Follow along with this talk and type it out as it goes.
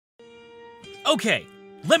Okay,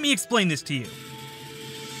 let me explain this to you.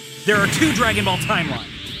 There are two Dragon Ball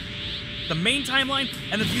timelines. The main timeline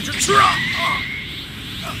and the future.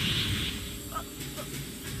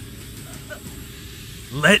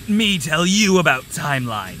 Let me tell you about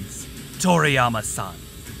timelines, Toriyama-san.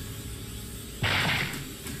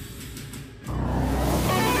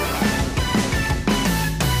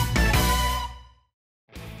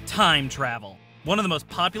 Time travel. One of the most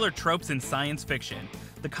popular tropes in science fiction.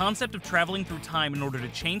 The concept of traveling through time in order to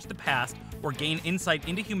change the past or gain insight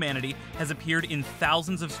into humanity has appeared in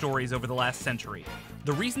thousands of stories over the last century.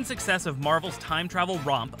 The recent success of Marvel's time travel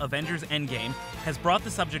romp, Avengers Endgame, has brought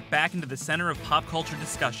the subject back into the center of pop culture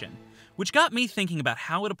discussion, which got me thinking about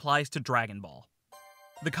how it applies to Dragon Ball.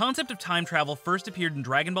 The concept of time travel first appeared in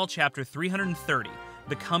Dragon Ball Chapter 330,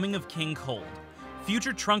 The Coming of King Cold.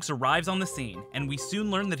 Future Trunks arrives on the scene, and we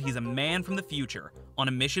soon learn that he's a man from the future, on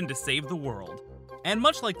a mission to save the world. And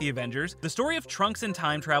much like the Avengers, the story of Trunks and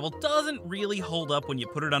time travel doesn't really hold up when you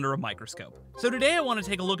put it under a microscope. So today I want to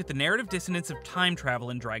take a look at the narrative dissonance of time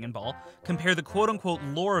travel in Dragon Ball, compare the quote-unquote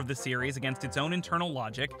lore of the series against its own internal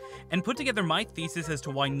logic, and put together my thesis as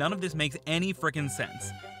to why none of this makes any frickin'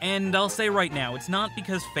 sense. And I'll say right now, it's not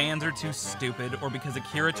because fans are too stupid, or because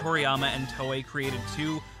Akira Toriyama and Toei created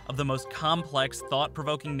two of the most complex,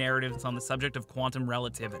 thought-provoking narratives on the subject of quantum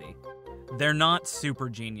relativity. They're not super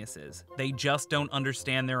geniuses. They just don't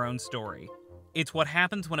understand their own story. It's what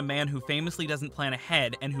happens when a man who famously doesn't plan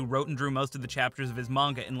ahead and who wrote and drew most of the chapters of his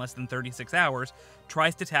manga in less than 36 hours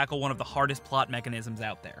tries to tackle one of the hardest plot mechanisms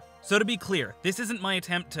out there. So to be clear, this isn't my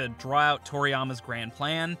attempt to draw out Toriyama's grand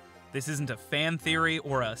plan. This isn't a fan theory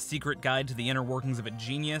or a secret guide to the inner workings of a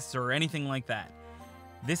genius or anything like that.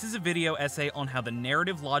 This is a video essay on how the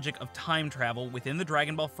narrative logic of time travel within the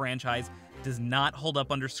Dragon Ball franchise does not hold up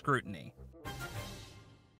under scrutiny.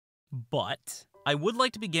 But I would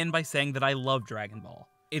like to begin by saying that I love Dragon Ball.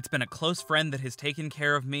 It's been a close friend that has taken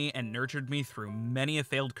care of me and nurtured me through many a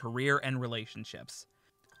failed career and relationships.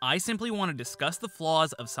 I simply want to discuss the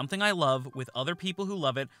flaws of something I love with other people who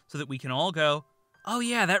love it so that we can all go, oh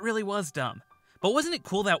yeah, that really was dumb. But wasn't it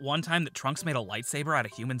cool that one time that Trunks made a lightsaber out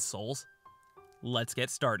of human souls? Let's get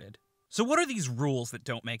started. So what are these rules that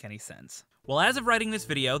don't make any sense? Well, as of writing this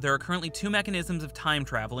video, there are currently two mechanisms of time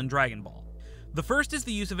travel in Dragon Ball. The first is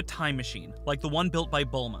the use of a time machine, like the one built by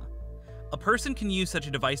Bulma. A person can use such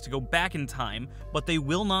a device to go back in time, but they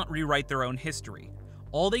will not rewrite their own history.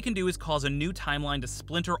 All they can do is cause a new timeline to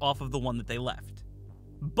splinter off of the one that they left.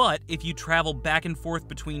 But if you travel back and forth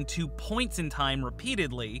between 2 points in time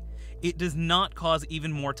repeatedly, it does not cause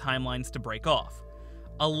even more timelines to break off.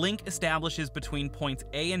 A link establishes between points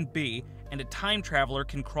A and B, and a time traveler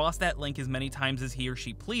can cross that link as many times as he or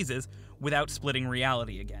she pleases without splitting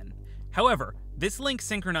reality again. However, this link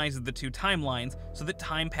synchronizes the two timelines so that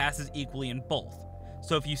time passes equally in both.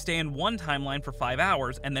 So if you stay in one timeline for 5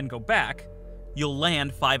 hours and then go back, you'll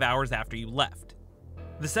land 5 hours after you left.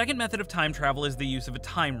 The second method of time travel is the use of a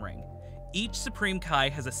time ring. Each Supreme Kai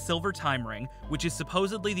has a silver time ring, which is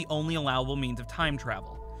supposedly the only allowable means of time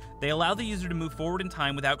travel. They allow the user to move forward in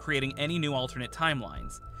time without creating any new alternate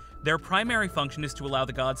timelines. Their primary function is to allow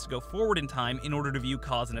the gods to go forward in time in order to view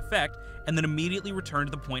cause and effect, and then immediately return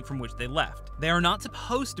to the point from which they left. They are not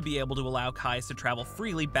supposed to be able to allow Kais to travel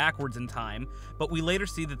freely backwards in time, but we later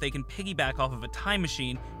see that they can piggyback off of a time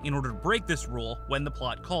machine in order to break this rule when the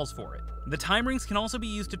plot calls for it. The time rings can also be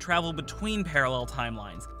used to travel between parallel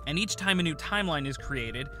timelines, and each time a new timeline is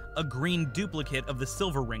created, a green duplicate of the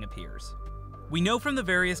silver ring appears. We know from the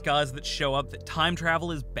various gods that show up that time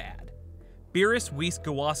travel is bad. Beerus, Whis,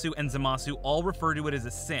 Gawasu, and Zamasu all refer to it as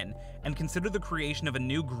a sin, and consider the creation of a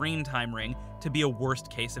new green time ring to be a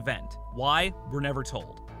worst-case event. Why? We're never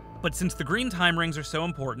told. But since the green time rings are so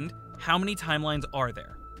important, how many timelines are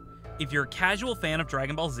there? If you're a casual fan of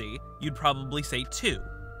Dragon Ball Z, you'd probably say 2,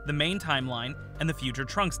 the main timeline and the future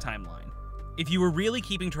Trunks timeline. If you were really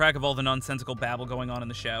keeping track of all the nonsensical babble going on in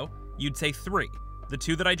the show, you'd say 3, the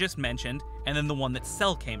 2 that I just mentioned, and then the one that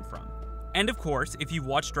Cell came from. And of course, if you've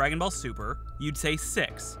watched Dragon Ball Super, you'd say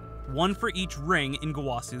 6, 1 for each ring in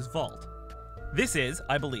Gawasu's vault. This is,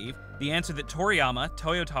 I believe, the answer that Toriyama,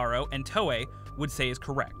 Toyotaro, and Toei would say is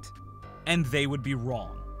correct. And they would be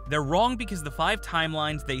wrong. They're wrong because the 5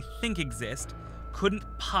 timelines they think exist couldn't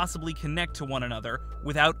possibly connect to one another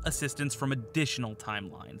without assistance from additional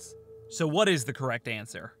timelines. So what is the correct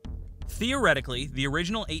answer? Theoretically, the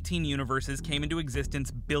original 18 universes came into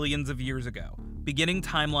existence billions of years ago, beginning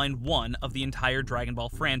timeline 1 of the entire Dragon Ball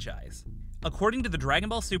franchise. According to the Dragon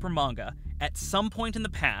Ball Super manga, at some point in the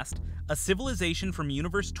past, a civilization from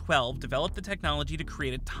Universe 12 developed the technology to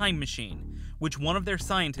create a time machine, which one of their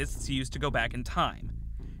scientists used to go back in time.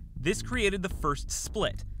 This created the first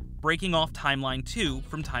split, breaking off Timeline 2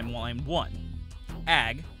 from Timeline 1.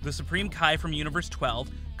 Ag, the Supreme Kai from Universe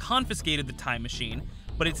 12, confiscated the time machine,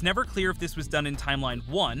 but it's never clear if this was done in Timeline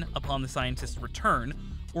 1, upon the scientist's return,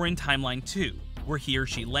 or in Timeline 2, where he or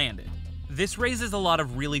she landed. This raises a lot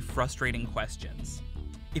of really frustrating questions.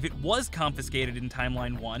 If it was confiscated in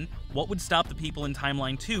Timeline 1, what would stop the people in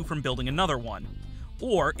Timeline 2 from building another one?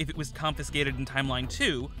 Or, if it was confiscated in Timeline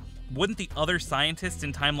 2, wouldn't the other scientists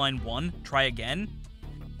in Timeline 1 try again?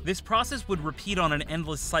 This process would repeat on an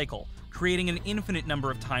endless cycle, creating an infinite number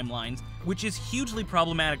of timelines, which is hugely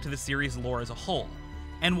problematic to the series' lore as a whole.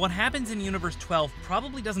 And what happens in Universe 12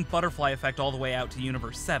 probably doesn't butterfly effect all the way out to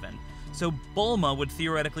Universe 7, so Bulma would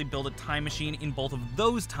theoretically build a time machine in both of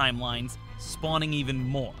those timelines, spawning even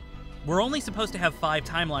more. We're only supposed to have 5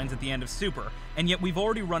 timelines at the end of Super, and yet we've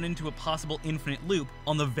already run into a possible infinite loop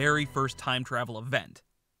on the very first time travel event.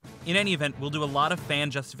 In any event, we'll do a lot of fan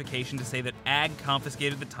justification to say that Ag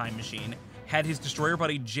confiscated the time machine, had his destroyer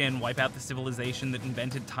buddy Jin wipe out the civilization that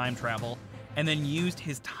invented time travel, and then used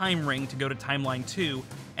his time ring to go to Timeline 2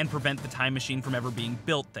 and prevent the time machine from ever being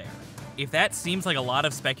built there. If that seems like a lot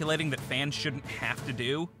of speculating that fans shouldn't have to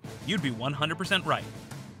do, you'd be 100% right.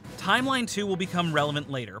 Timeline 2 will become relevant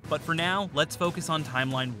later, but for now, let's focus on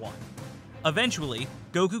Timeline 1. Eventually,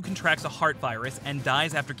 Goku contracts a heart virus and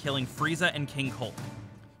dies after killing Frieza and King Cold.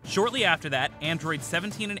 Shortly after that, androids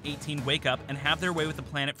 17 and 18 wake up and have their way with the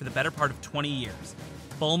planet for the better part of 20 years.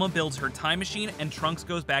 Bulma builds her time machine and Trunks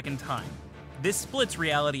goes back in time. This splits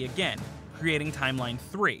reality again, creating Timeline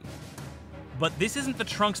 3. But this isn't the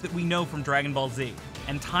Trunks that we know from Dragon Ball Z,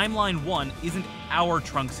 and Timeline 1 isn't our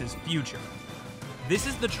Trunks' future. This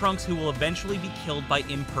is the Trunks who will eventually be killed by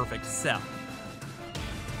Imperfect Cell.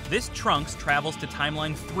 This Trunks travels to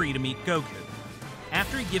Timeline 3 to meet Goku.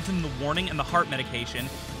 After he gives him the warning and the heart medication,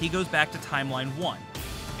 he goes back to Timeline 1.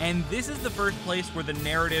 And this is the first place where the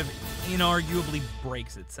narrative inarguably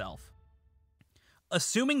breaks itself.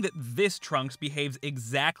 Assuming that this Trunks behaves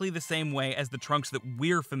exactly the same way as the Trunks that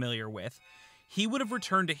we're familiar with, he would have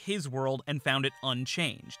returned to his world and found it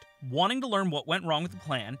unchanged. Wanting to learn what went wrong with the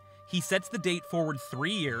plan, he sets the date forward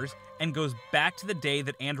 3 years and goes back to the day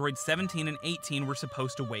that androids 17 and 18 were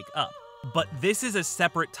supposed to wake up. But this is a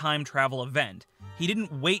separate time travel event. He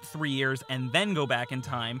didn't wait 3 years and then go back in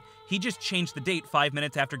time, he just changed the date 5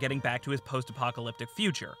 minutes after getting back to his post-apocalyptic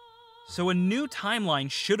future. So a new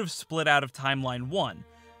timeline should have split out of Timeline 1.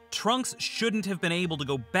 Trunks shouldn't have been able to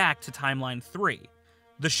go back to Timeline 3.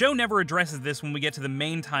 The show never addresses this when we get to the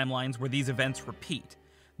main timelines where these events repeat.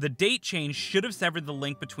 The date change should have severed the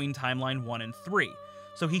link between Timeline 1 and 3,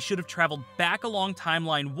 so he should have traveled back along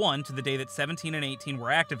Timeline 1 to the day that 17 and 18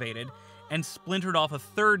 were activated, and splintered off a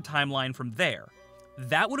third timeline from there.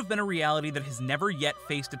 That would have been a reality that has never yet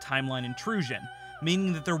faced a timeline intrusion,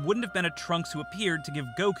 meaning that there wouldn't have been a Trunks who appeared to give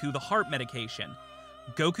Goku the heart medication.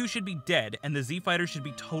 Goku should be dead, and the Z-Fighters should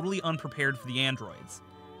be totally unprepared for the androids.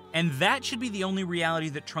 And that should be the only reality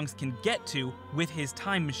that Trunks can get to with his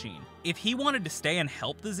time machine. If he wanted to stay and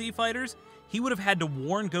help the Z-Fighters, he would have had to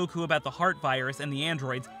warn Goku about the heart virus and the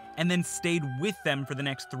androids, and then stayed with them for the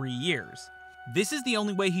next 3 years. This is the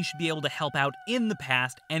only way he should be able to help out in the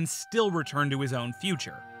past and still return to his own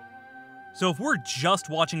future. So if we're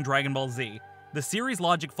just watching Dragon Ball Z, the series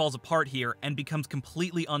logic falls apart here and becomes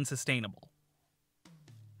completely unsustainable.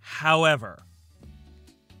 However,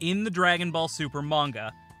 in the Dragon Ball Super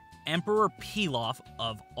manga, Emperor Pilaf,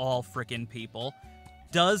 of all frickin' people,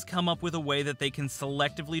 does come up with a way that they can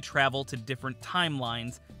selectively travel to different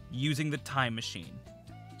timelines using the time machine.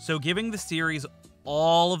 So giving the series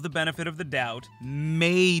all of the benefit of the doubt,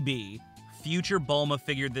 maybe future Bulma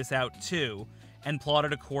figured this out too, and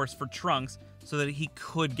plotted a course for Trunks so that he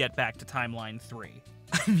could get back to Timeline 3.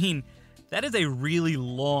 I mean, that is a really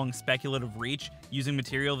long speculative reach using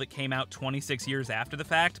material that came out 26 years after the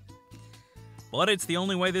fact, but it's the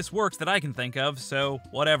only way this works that I can think of, so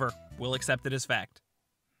whatever, we'll accept it as fact.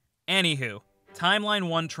 Anywho, Timeline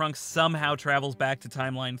 1 Trunks somehow travels back to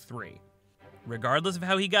Timeline 3. Regardless of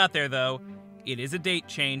how he got there though, it is a date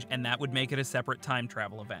change and that would make it a separate time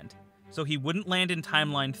travel event. So he wouldn't land in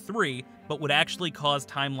Timeline 3, but would actually cause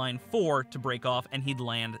Timeline 4 to break off and he'd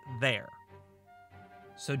land there.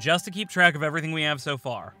 So just to keep track of everything we have so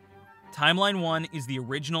far, Timeline 1 is the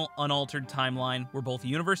original unaltered timeline where both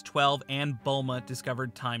Universe 12 and Bulma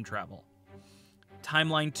discovered time travel.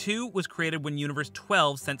 Timeline 2 was created when Universe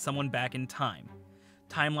 12 sent someone back in time.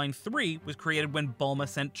 Timeline 3 was created when Bulma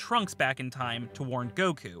sent Trunks back in time to warn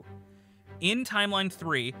Goku. In Timeline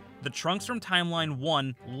 3, the Trunks from Timeline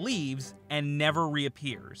 1 leaves and never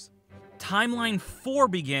reappears. Timeline 4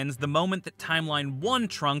 begins the moment that Timeline 1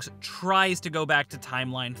 Trunks tries to go back to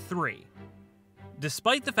Timeline 3.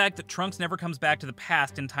 Despite the fact that Trunks never comes back to the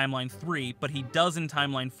past in Timeline 3, but he does in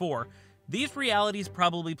Timeline 4, these realities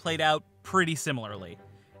probably played out pretty similarly.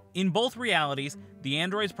 In both realities, the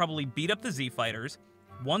androids probably beat up the Z-Fighters.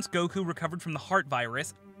 Once Goku recovered from the heart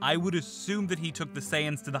virus, I would assume that he took the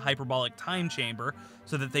Saiyans to the hyperbolic time chamber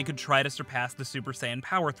so that they could try to surpass the Super Saiyan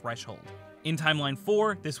power threshold. In Timeline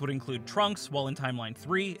 4, this would include Trunks, while in Timeline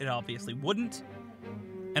 3, it obviously wouldn't.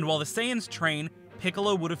 And while the Saiyans train,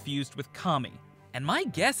 Piccolo would have fused with Kami. And my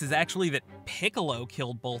guess is actually that Piccolo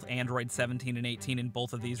killed both Android 17 and 18 in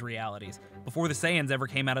both of these realities, before the Saiyans ever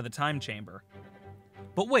came out of the time chamber.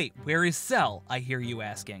 But wait, where is Cell, I hear you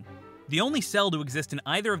asking? The only Cell to exist in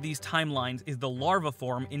either of these timelines is the larva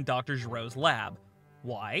form in Dr. Giro's lab.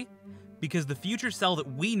 Why? Because the future Cell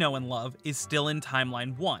that we know and love is still in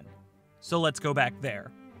Timeline 1. So let's go back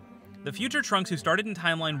there. The future Trunks who started in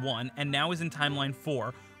Timeline 1 and now is in Timeline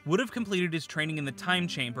 4 would have completed his training in the time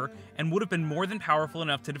chamber and would have been more than powerful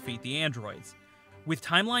enough to defeat the androids. With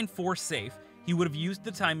Timeline 4 safe, he would have used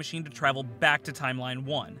the time machine to travel back to Timeline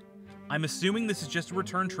 1. I'm assuming this is just a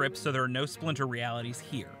return trip, so there are no splinter realities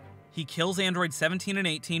here. He kills Android 17 and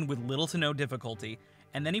 18 with little to no difficulty,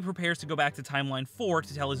 and then he prepares to go back to Timeline 4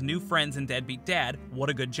 to tell his new friends and deadbeat dad what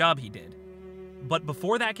a good job he did. But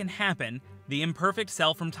before that can happen, the imperfect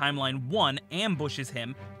Cell from Timeline 1 ambushes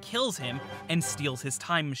him, kills him, and steals his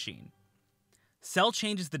time machine. Cell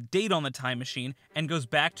changes the date on the time machine and goes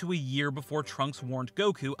back to a year before Trunks warned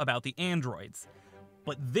Goku about the androids.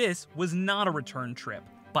 But this was not a return trip.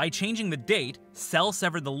 By changing the date, Cell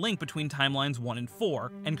severed the link between Timelines 1 and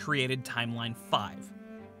 4 and created Timeline 5.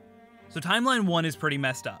 So Timeline 1 is pretty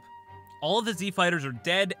messed up. All of the Z-Fighters are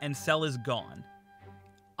dead and Cell is gone.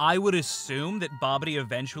 I would assume that Babidi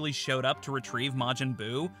eventually showed up to retrieve Majin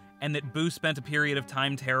Buu, and that Buu spent a period of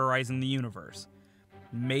time terrorizing the universe.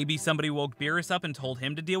 Maybe somebody woke Beerus up and told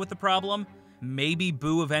him to deal with the problem. Maybe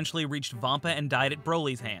Buu eventually reached Vampa and died at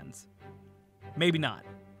Broly's hands. Maybe not.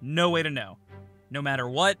 No way to know. No matter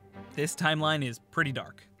what, this timeline is pretty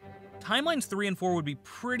dark. Timelines 3 and 4 would be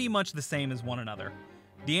pretty much the same as one another.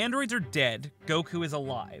 The androids are dead, Goku is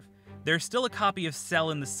alive. There's still a copy of Cell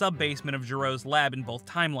in the sub-basement of Giro's lab in both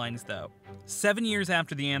timelines, though. 7 years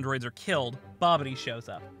after the androids are killed, Babidi shows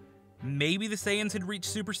up. Maybe the Saiyans had reached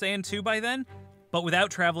Super Saiyan 2 by then? But without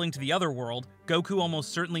traveling to the other world, Goku almost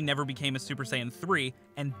certainly never became a Super Saiyan 3,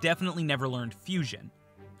 and definitely never learned fusion.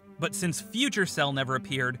 But since future Cell never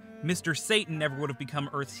appeared, Mr. Satan never would have become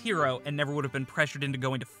Earth's hero and never would have been pressured into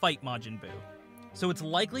going to fight Majin Buu. So it's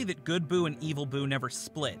likely that good Buu and evil Buu never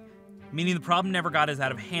split, meaning the problem never got as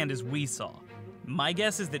out of hand as we saw. My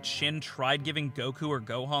guess is that Shin tried giving Goku or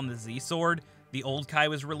Gohan the Z-Sword, the old Kai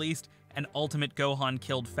was released, and Ultimate Gohan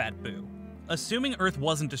killed Fat Buu. Assuming Earth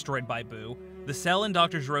wasn't destroyed by Buu, the Cell in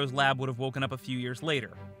Dr. Giro's lab would have woken up a few years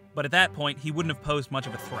later, but at that point, he wouldn't have posed much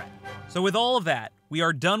of a threat. So with all of that, we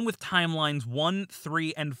are done with timelines 1,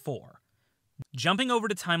 3, and 4. Jumping over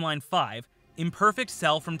to timeline 5, imperfect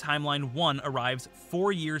Cell from timeline 1 arrives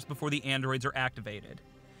 4 years before the androids are activated.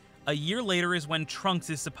 A year later is when Trunks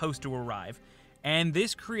is supposed to arrive, and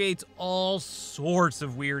this creates all sorts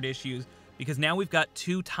of weird issues because now we've got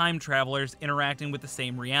two time travelers interacting with the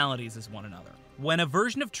same realities as one another. When a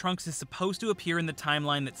version of Trunks is supposed to appear in the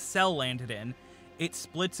timeline that Cell landed in, it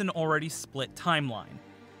splits an already split timeline.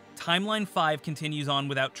 Timeline 5 continues on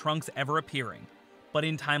without Trunks ever appearing, but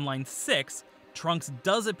in Timeline 6, Trunks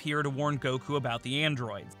does appear to warn Goku about the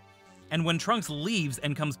androids. And when Trunks leaves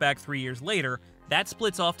and comes back 3 years later, that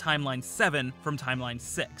splits off Timeline 7 from Timeline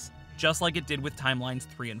 6, just like it did with Timelines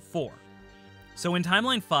 3 and 4. So in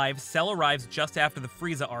Timeline 5, Cell arrives just after the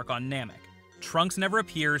Frieza arc on Namek. Trunks never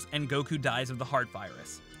appears and Goku dies of the heart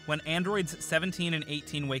virus. When androids 17 and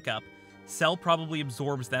 18 wake up, Cell probably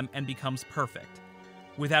absorbs them and becomes perfect.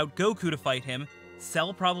 Without Goku to fight him,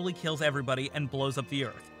 Cell probably kills everybody and blows up the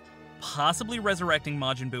Earth, possibly resurrecting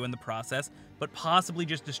Majin Buu in the process, but possibly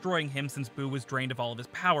just destroying him since Buu was drained of all of his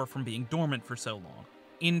power from being dormant for so long.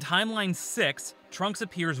 In Timeline 6, Trunks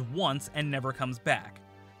appears once and never comes back.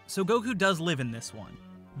 So Goku does live in this one.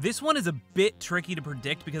 This one is a bit tricky to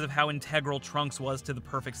predict because of how integral Trunks was to the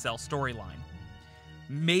Perfect Cell storyline.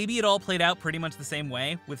 Maybe it all played out pretty much the same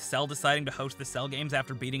way, with Cell deciding to host the Cell Games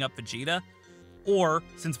after beating up Vegeta. Or,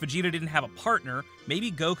 since Vegeta didn't have a partner,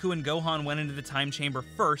 maybe Goku and Gohan went into the time chamber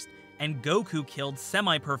first, and Goku killed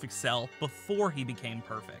semi-perfect Cell before he became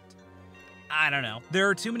perfect. I don't know. There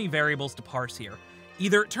are too many variables to parse here.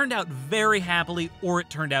 Either it turned out very happily, or it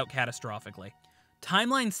turned out catastrophically.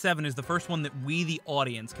 Timeline 7 is the first one that we, the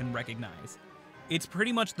audience, can recognize. It's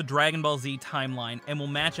pretty much the Dragon Ball Z timeline and will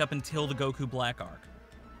match up until the Goku Black arc.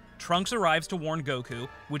 Trunks arrives to warn Goku,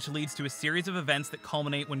 which leads to a series of events that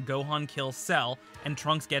culminate when Gohan kills Cell and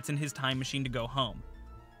Trunks gets in his time machine to go home.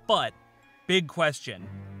 But, big question,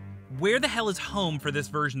 where the hell is home for this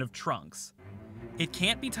version of Trunks? It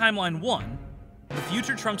can't be Timeline 1. The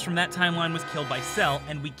future Trunks from that timeline was killed by Cell,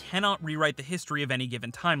 and we cannot rewrite the history of any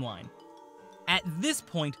given timeline. At this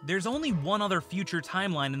point, there's only one other future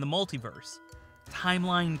timeline in the multiverse.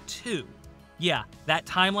 Timeline 2. Yeah, that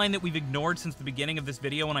timeline that we've ignored since the beginning of this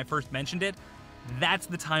video when I first mentioned it, that's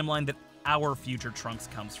the timeline that our future Trunks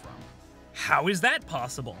comes from. How is that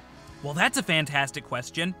possible? Well, that's a fantastic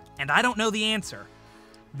question, and I don't know the answer.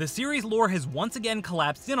 The series lore has once again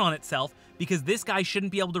collapsed in on itself because this guy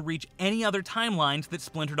shouldn't be able to reach any other timelines that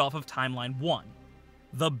splintered off of Timeline 1.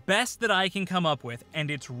 The best that I can come up with,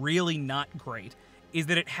 and it's really not great, is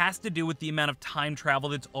that it has to do with the amount of time travel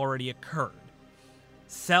that's already occurred.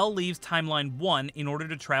 Cell leaves Timeline 1 in order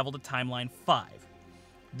to travel to Timeline 5.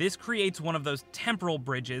 This creates one of those temporal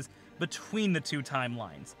bridges between the two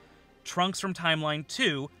timelines. Trunks from Timeline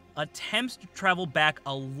 2 attempts to travel back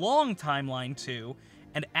along Timeline 2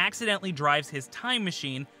 and accidentally drives his time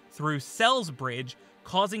machine through Cell's bridge,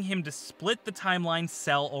 causing him to split the timeline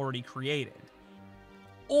Cell already created.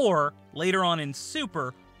 Or, later on in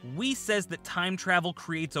Super, Whis says that time travel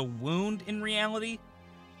creates a wound in reality.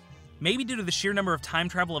 Maybe due to the sheer number of time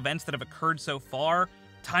travel events that have occurred so far,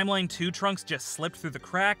 Timeline 2 Trunks just slipped through the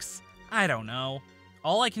cracks? I don't know.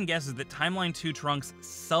 All I can guess is that Timeline 2 Trunks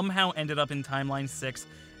somehow ended up in Timeline 6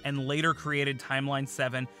 and later created Timeline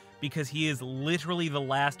 7 because he is literally the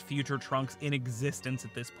last future Trunks in existence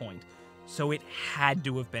at this point. So it had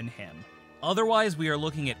to have been him. Otherwise, we are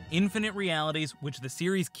looking at infinite realities, which the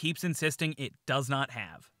series keeps insisting it does not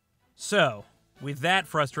have. So, with that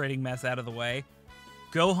frustrating mess out of the way,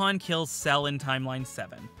 Gohan kills Cell in Timeline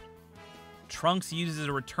 7. Trunks uses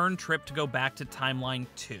a return trip to go back to Timeline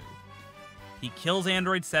 2. He kills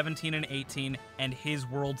Android 17 and 18 and his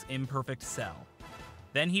world's imperfect Cell.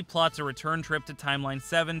 Then he plots a return trip to Timeline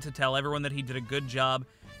 7 to tell everyone that he did a good job,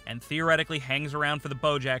 and theoretically hangs around for the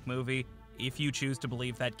BoJack movie, if you choose to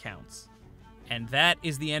believe that counts. And that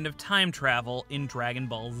is the end of time travel in Dragon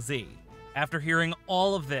Ball Z. After hearing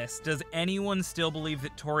all of this, does anyone still believe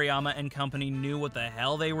that Toriyama and company knew what the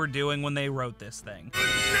hell they were doing when they wrote this thing?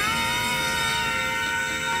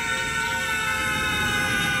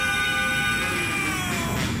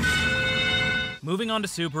 Moving on to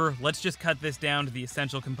Super, let's just cut this down to the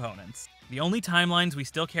essential components. The only timelines we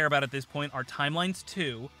still care about at this point are Timelines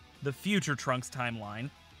 2, the future Trunks timeline,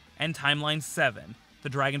 and Timeline 7, the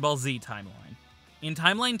Dragon Ball Z timeline. In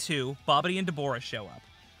Timeline 2, Babidi and Dabura show up.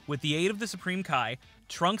 With the aid of the Supreme Kai,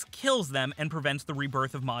 Trunks kills them and prevents the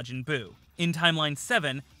rebirth of Majin Buu. In Timeline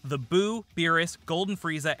 7, the Buu, Beerus, Golden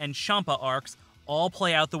Frieza, and Champa arcs all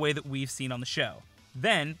play out the way that we've seen on the show.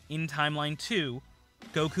 Then, in Timeline 2,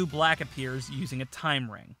 Goku Black appears using a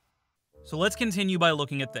time ring. So let's continue by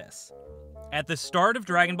looking at this. At the start of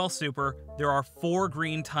Dragon Ball Super, there are 4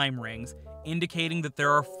 green time rings, indicating that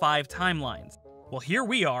there are 5 timelines. Well, here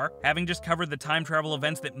we are, having just covered the time travel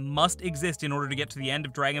events that must exist in order to get to the end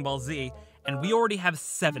of Dragon Ball Z, and we already have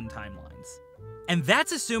 7 timelines. And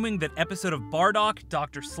that's assuming that episode of Bardock,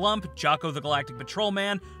 Dr. Slump, Jocko the Galactic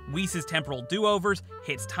Patrolman, Whis' temporal do-overs,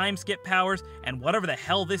 Hit's time skip powers, and whatever the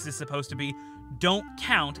hell this is supposed to be, don't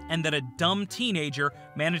count, and that a dumb teenager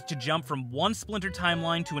managed to jump from one Splinter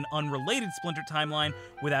timeline to an unrelated Splinter timeline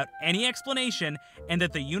without any explanation, and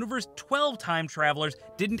that the Universe 12 time travelers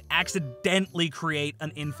didn't accidentally create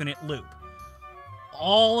an infinite loop.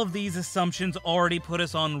 All of these assumptions already put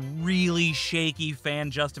us on really shaky fan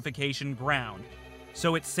justification ground.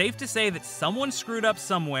 So it's safe to say that someone screwed up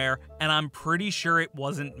somewhere, and I'm pretty sure it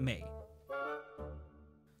wasn't me.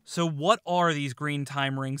 So what are these green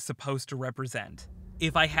time rings supposed to represent?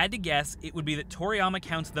 If I had to guess, it would be that Toriyama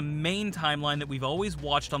counts the main timeline that we've always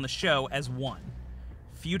watched on the show as 1.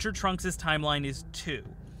 Future Trunks' timeline is 2.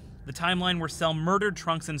 The timeline where Cell murdered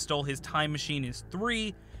Trunks and stole his time machine is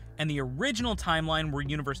 3, and the original timeline where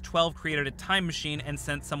Universe 12 created a time machine and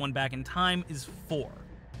sent someone back in time is 4.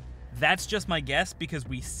 That's just my guess because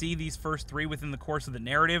we see these first 3 within the course of the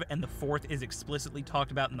narrative, and the 4th is explicitly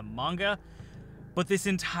talked about in the manga. But this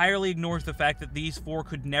entirely ignores the fact that these 4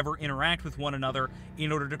 could never interact with one another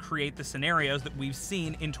in order to create the scenarios that we've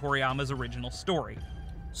seen in Toriyama's original story.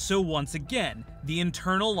 So once again, the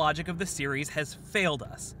internal logic of the series has failed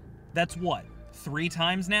us. That's what, 3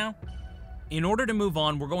 times now? In order to move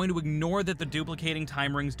on, we're going to ignore that the duplicating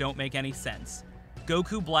time rings don't make any sense.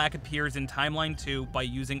 Goku Black appears in Timeline 2 by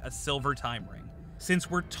using a silver time ring.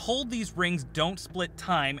 Since we're told these rings don't split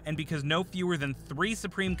time, and because no fewer than 3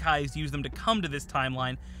 Supreme Kais use them to come to this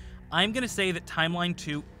timeline, I'm gonna say that Timeline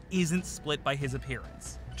 2 isn't split by his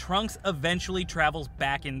appearance. Trunks eventually travels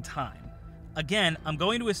back in time. Again, I'm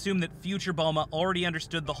going to assume that future Bulma already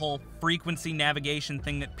understood the whole frequency navigation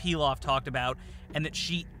thing that Pilaf talked about, and that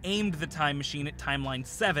she aimed the time machine at Timeline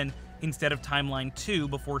 7 instead of Timeline 2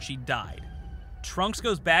 before she died. Trunks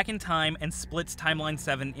goes back in time and splits Timeline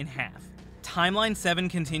 7 in half. Timeline 7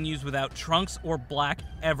 continues without Trunks or Black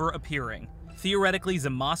ever appearing. Theoretically,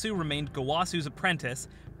 Zamasu remained Gowasu's apprentice,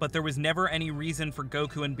 but there was never any reason for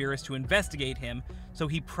Goku and Beerus to investigate him, so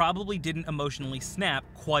he probably didn't emotionally snap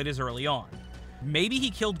quite as early on. Maybe he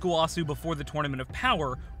killed Gowasu before the Tournament of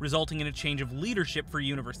Power, resulting in a change of leadership for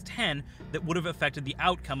Universe 10 that would have affected the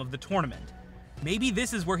outcome of the tournament. Maybe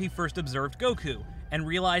this is where he first observed Goku, and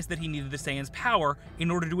realized that he needed the Saiyan's power in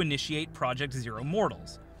order to initiate Project Zero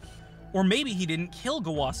Mortals. Or maybe he didn't kill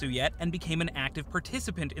Gowasu yet and became an active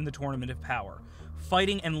participant in the Tournament of Power,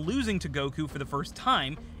 fighting and losing to Goku for the first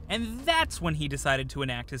time, and that's when he decided to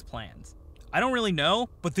enact his plans. I don't really know,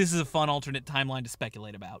 but this is a fun alternate timeline to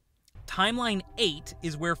speculate about. Timeline 8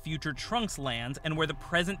 is where future Trunks lands and where the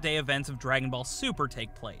present-day events of Dragon Ball Super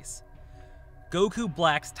take place. Goku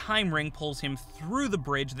Black's time ring pulls him through the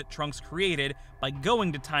bridge that Trunks created by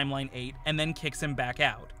going to Timeline 8 and then kicks him back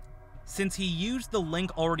out. Since he used the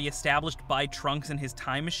link already established by Trunks in his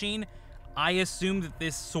time machine, I assume that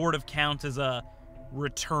this sort of counts as a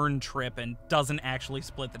return trip and doesn't actually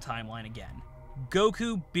split the timeline again.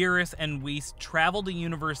 Goku, Beerus, and Whis travel to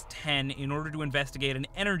Universe 10 in order to investigate an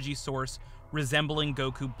energy source resembling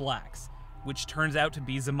Goku Black's, which turns out to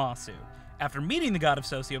be Zamasu. After meeting the god of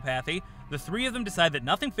sociopathy, the 3 of them decide that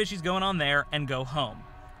nothing fishy's going on there and go home.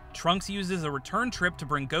 Trunks uses a return trip to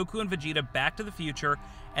bring Goku and Vegeta back to the future,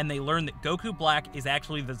 and they learn that Goku Black is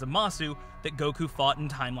actually the Zamasu that Goku fought in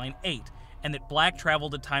Timeline 8, and that Black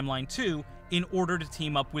traveled to Timeline 2 in order to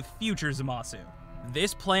team up with future Zamasu.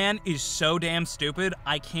 This plan is so damn stupid,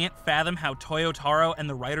 I can't fathom how Toyotaro and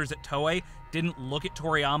the writers at Toei didn't look at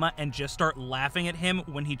Toriyama and just start laughing at him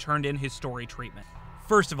when he turned in his story treatment.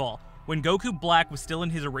 First of all, when Goku Black was still in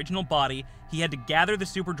his original body, he had to gather the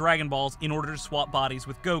Super Dragon Balls in order to swap bodies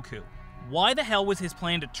with Goku. Why the hell was his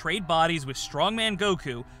plan to trade bodies with Strongman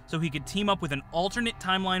Goku so he could team up with an alternate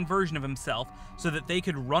timeline version of himself so that they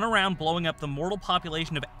could run around blowing up the mortal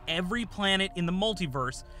population of every planet in the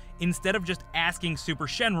multiverse instead of just asking Super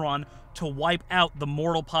Shenron to wipe out the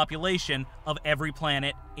mortal population of every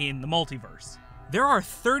planet in the multiverse? There are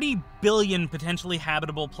 30 billion potentially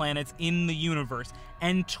habitable planets in the universe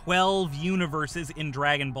and 12 universes in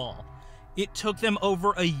Dragon Ball. It took them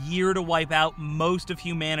over a year to wipe out most of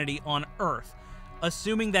humanity on Earth.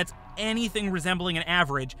 Assuming that's anything resembling an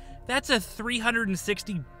average, that's a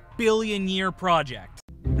 360 billion year project.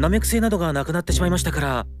 ナメック星などがなくなってしまいましたか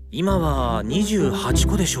ら、今は28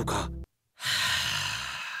個でしょうか。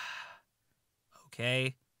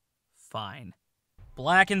Okay, fine.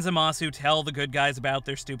 Black and Zamasu tell the good guys about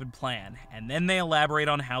their stupid plan, and then they elaborate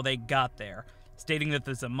on how they got there, stating that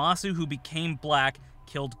the Zamasu who became Black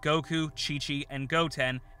killed Goku, Chi-Chi, and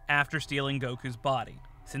Goten after stealing Goku's body.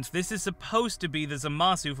 Since this is supposed to be the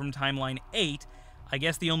Zamasu from Timeline 8, I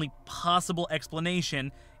guess the only possible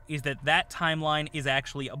explanation is that that timeline is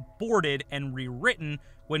actually aborted and rewritten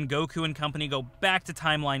when Goku and company go back to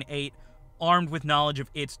Timeline 8, armed with knowledge of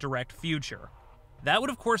its direct future. That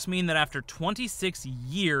would of course mean that after 26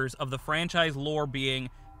 years of the franchise lore being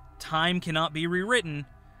time cannot be rewritten,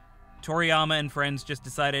 Toriyama and friends just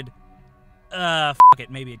decided, f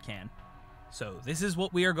it, maybe it can. So this is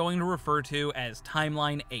what we are going to refer to as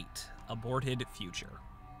Timeline 8, Aborted Future.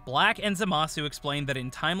 Black and Zamasu explained that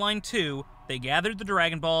in Timeline 2, they gathered the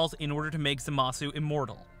Dragon Balls in order to make Zamasu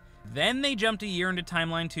immortal. Then they jumped a year into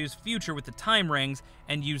Timeline 2's future with the Time Rings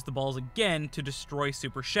and used the balls again to destroy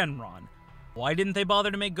Super Shenron. Why didn't they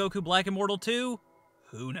bother to make Goku Black immortal too?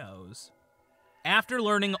 Who knows? After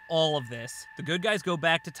learning all of this, the good guys go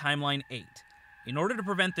back to Timeline 8. In order to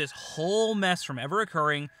prevent this whole mess from ever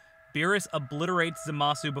occurring, Beerus obliterates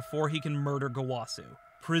Zamasu before he can murder Gowasu.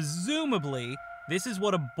 Presumably, this is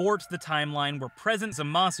what aborts the timeline where present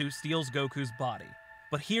Zamasu steals Goku's body.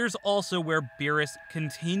 But here's also where Beerus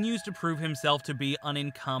continues to prove himself to be an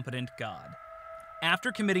incompetent god.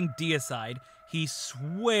 After committing deicide, he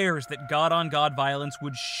swears that god-on-god violence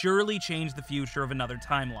would surely change the future of another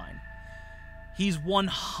timeline. He's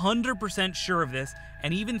 100% sure of this,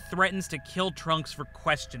 and even threatens to kill Trunks for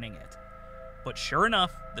questioning it. But sure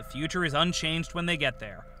enough, the future is unchanged when they get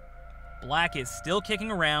there. Black is still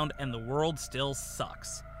kicking around, and the world still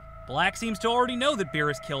sucks. Black seems to already know that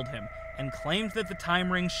Beerus killed him, and claimed that the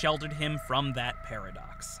time ring sheltered him from that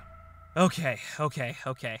paradox. Okay.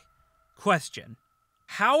 Question.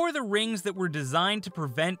 How are the rings that were designed to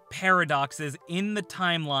prevent paradoxes in the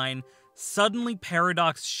timeline suddenly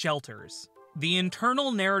paradox shelters? The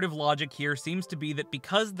internal narrative logic here seems to be that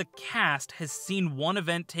because the cast has seen one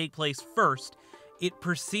event take place first, it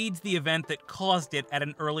precedes the event that caused it at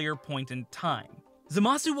an earlier point in time.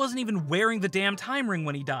 Zamasu wasn't even wearing the damn time ring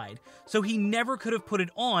when he died, so he never could have put it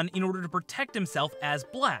on in order to protect himself as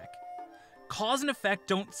Black. Cause and effect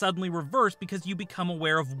don't suddenly reverse because you become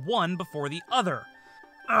aware of one before the other.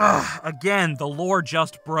 Ugh, again, the lore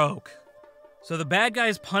just broke. So the bad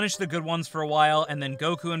guys punish the good ones for a while, and then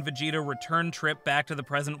Goku and Vegeta return trip back to the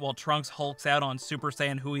present while Trunks hulks out on Super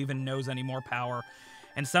Saiyan who even knows any more power,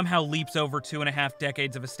 and somehow leaps over 2.5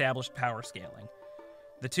 decades of established power scaling.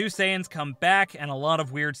 The two Saiyans come back, and a lot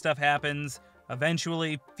of weird stuff happens.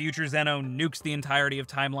 Eventually, Future Zeno nukes the entirety of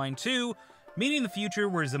Timeline 2, meaning the future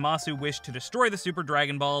where Zamasu wished to destroy the Super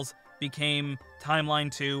Dragon Balls became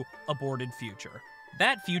Timeline 2 Aborted Future.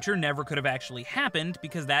 That future never could have actually happened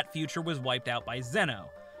because that future was wiped out by Zeno.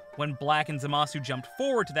 When Black and Zamasu jumped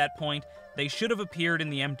forward to that point, they should have appeared in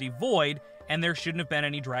the empty void, and there shouldn't have been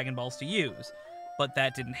any Dragon Balls to use. But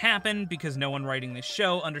that didn't happen because no one writing this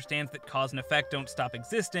show understands that cause and effect don't stop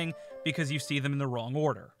existing because you see them in the wrong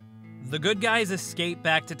order. The good guys escape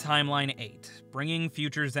back to Timeline 8, bringing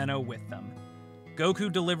Future Zeno with them.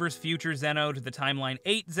 Goku delivers Future Zeno to the Timeline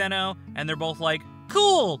 8 Zeno, and they're both like,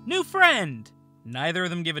 "Cool, new friend!" Neither of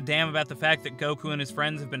them give a damn about the fact that Goku and his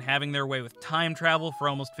friends have been having their way with time travel for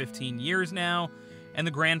almost 15 years now, and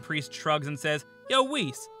the Grand Priest shrugs and says, "Yo,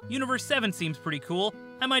 Whis, Universe 7 seems pretty cool,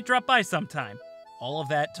 I might drop by sometime." All of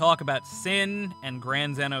that talk about sin and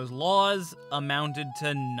Grand Zeno's laws amounted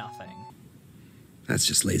to nothing. That's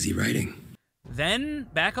just lazy writing. Then,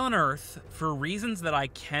 back on Earth, for reasons that I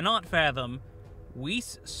cannot fathom,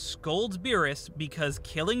 Whis scolds Beerus because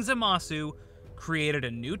killing Zamasu created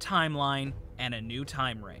a new timeline and a new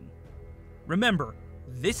time ring. Remember,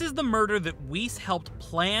 this is the murder that Whis helped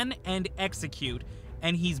plan and execute,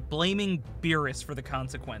 and he's blaming Beerus for the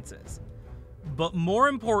consequences. But more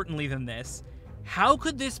importantly than this, how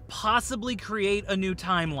could this possibly create a new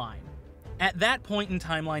timeline? At that point in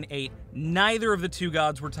Timeline 8, neither of the two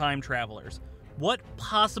gods were time travelers. What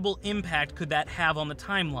possible impact could that have on the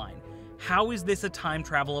timeline? How is this a time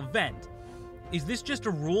travel event? Is this just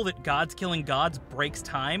a rule that gods killing gods breaks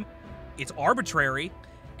time? It's arbitrary.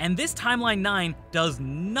 And this Timeline 9 does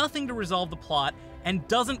nothing to resolve the plot and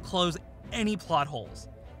doesn't close any plot holes.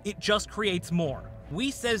 It just creates more.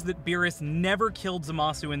 Whis says that Beerus never killed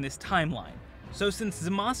Zamasu in this timeline. So since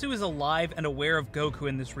Zamasu is alive and aware of Goku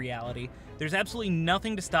in this reality, there's absolutely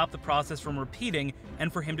nothing to stop the process from repeating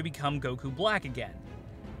and for him to become Goku Black again.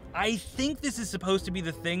 I think this is supposed to be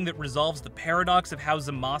the thing that resolves the paradox of how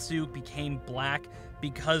Zamasu became Black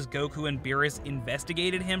because Goku and Beerus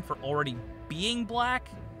investigated him for already being Black.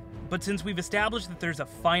 But since we've established that there's a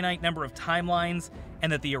finite number of timelines,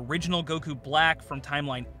 and that the original Goku Black from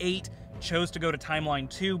Timeline 8 chose to go to Timeline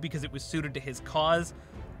 2 because it was suited to his cause,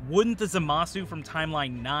 wouldn't the Zamasu from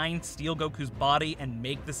Timeline 9 steal Goku's body and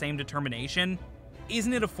make the same determination?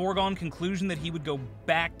 Isn't it a foregone conclusion that he would go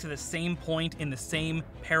back to the same point in the same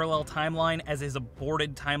parallel timeline as his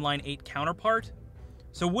aborted Timeline 8 counterpart?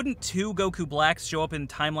 So wouldn't two Goku Blacks show up in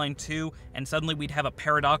Timeline 2 and suddenly we'd have a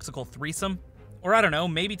paradoxical threesome? Or I don't know,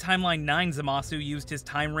 maybe Timeline 9 Zamasu used his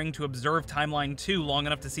time ring to observe Timeline 2 long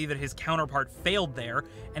enough to see that his counterpart failed there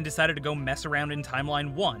and decided to go mess around in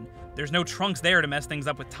Timeline 1. There's no Trunks there to mess things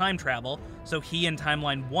up with time travel, so he and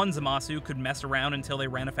Timeline 1 Zamasu could mess around until they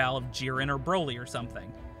ran afoul of Jiren or Broly or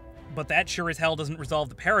something. But that sure as hell doesn't resolve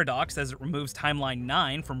the paradox, as it removes Timeline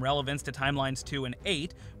 9 from relevance to Timelines 2 and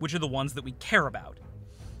 8, which are the ones that we care about.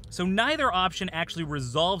 So neither option actually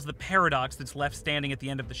resolves the paradox that's left standing at the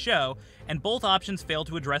end of the show, and both options fail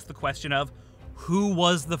to address the question of, who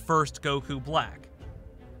was the first Goku Black?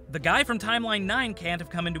 The guy from Timeline 9 can't have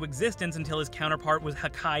come into existence until his counterpart was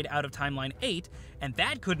Hakkai'd out of Timeline 8, and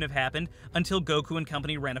that couldn't have happened until Goku and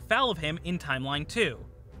company ran afoul of him in Timeline 2.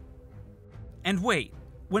 And wait,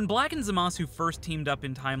 when Black and Zamasu first teamed up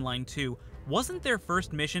in Timeline 2, wasn't their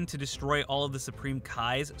first mission to destroy all of the Supreme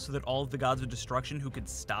Kais so that all of the gods of destruction who could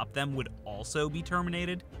stop them would also be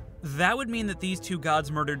terminated? That would mean that these two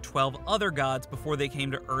gods murdered 12 other gods before they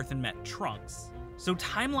came to Earth and met Trunks. So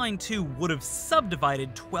Timeline 2 would have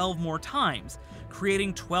subdivided 12 more times,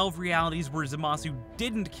 creating 12 realities where Zamasu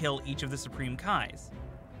didn't kill each of the Supreme Kais.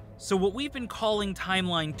 So what we've been calling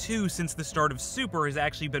Timeline 2 since the start of Super has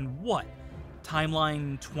actually been what?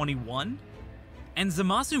 Timeline 21? And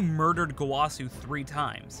Zamasu murdered Gowasu 3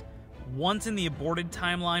 times. once in the aborted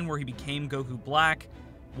timeline where he became Goku Black,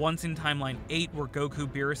 once in Timeline 8 where Goku,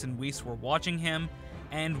 Beerus, and Whis were watching him,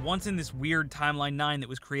 and once in this weird Timeline 9 that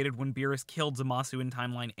was created when Beerus killed Zamasu in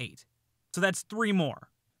Timeline 8. So that's 3 more.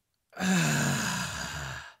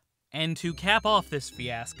 And to cap off this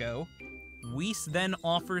fiasco, Whis then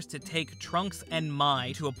offers to take Trunks and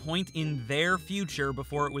Mai to a point in their future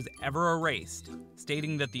before it was ever erased,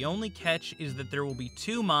 stating that the only catch is that there will be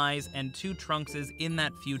 2 Mais and 2 Trunkses in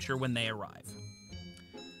that future when they arrive.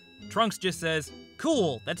 Trunks just says,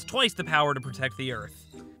 "Cool, that's twice the power to protect the Earth."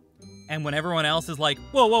 And when everyone else is like,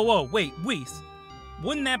 whoa, wait, Whis,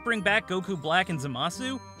 wouldn't that bring back Goku Black and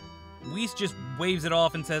Zamasu? Whis just waves it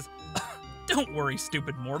off and says, "Don't worry,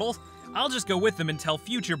 stupid mortals. I'll just go with them and tell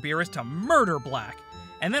future Beerus to murder Black.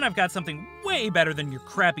 And then I've got something way better than your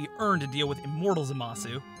crappy urn to deal with immortal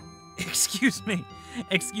Zamasu." Excuse me,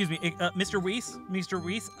 Mr.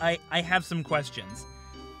 Whis, I have some questions.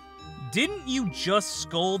 Didn't you just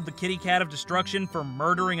scold the kitty cat of destruction for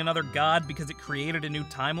murdering another god because it created a new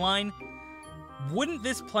timeline? Wouldn't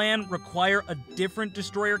this plan require a different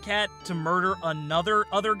destroyer cat to murder another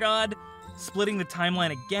other god, splitting the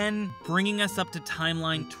timeline again, bringing us up to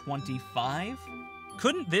timeline 25?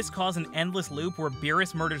 Couldn't this cause an endless loop where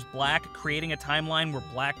Beerus murders Black, creating a timeline where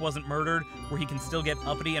Black wasn't murdered, where he can still get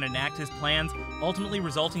uppity and enact his plans, ultimately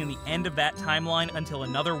resulting in the end of that timeline until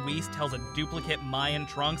another Whis tells a duplicate Mai and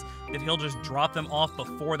Trunks that he'll just drop them off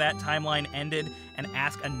before that timeline ended and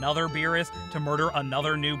ask another Beerus to murder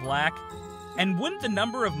another new Black? And wouldn't the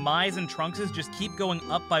number of Mais and Trunkses just keep going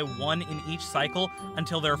up by 1 in each cycle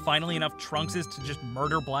until there are finally enough Trunkses to just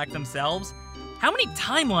murder Black themselves? How many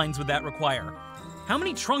timelines would that require? How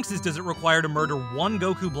many Trunkses does it require to murder 1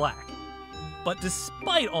 Goku Black? But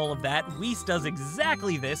despite all of that, Whis does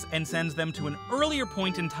exactly this and sends them to an earlier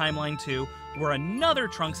point in Timeline 2 where another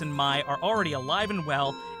Trunks and Mai are already alive and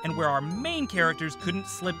well, and where our main characters couldn't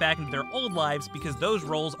slip back into their old lives because those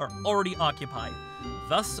roles are already occupied,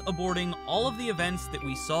 thus aborting all of the events that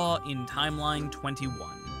we saw in Timeline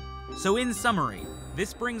 21. So in summary,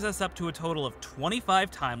 this brings us up to a total of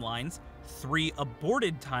 25 timelines, 3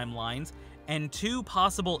 aborted timelines, and 2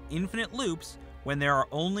 possible infinite loops when there are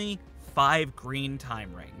only 5 green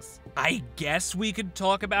time rings. I guess we could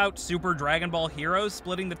talk about Super Dragon Ball Heroes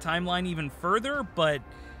splitting the timeline even further, but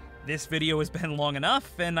this video has been long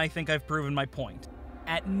enough, and I think I've proven my point.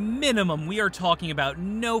 At minimum, we are talking about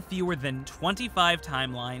no fewer than 25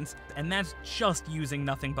 timelines, and that's just using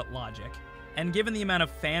nothing but logic. And given the amount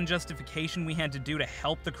of fan justification we had to do to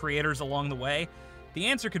help the creators along the way, the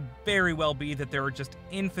answer could very well be that there are just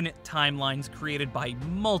infinite timelines created by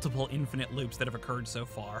multiple infinite loops that have occurred so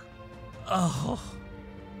far. Oh,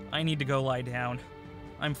 I need to go lie down.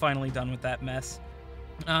 I'm finally done with that mess.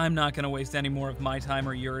 I'm not going to waste any more of my time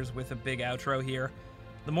or yours with a big outro here.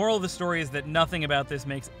 The moral of the story is that nothing about this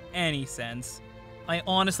makes any sense. I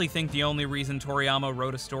honestly think the only reason Toriyama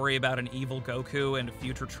wrote a story about an evil Goku and a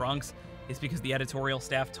future Trunks is because the editorial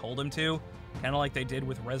staff told him to, kind of like they did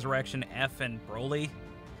with Resurrection F and Broly.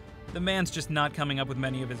 The man's just not coming up with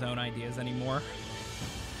many of his own ideas anymore.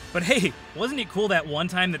 But hey, wasn't it cool that one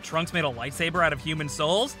time that Trunks made a lightsaber out of human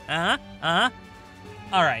souls?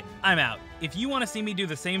 Alright, I'm out. If you want to see me do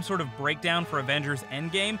the same sort of breakdown for Avengers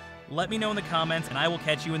Endgame, let me know in the comments and I will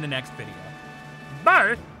catch you in the next video.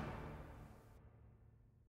 Bye!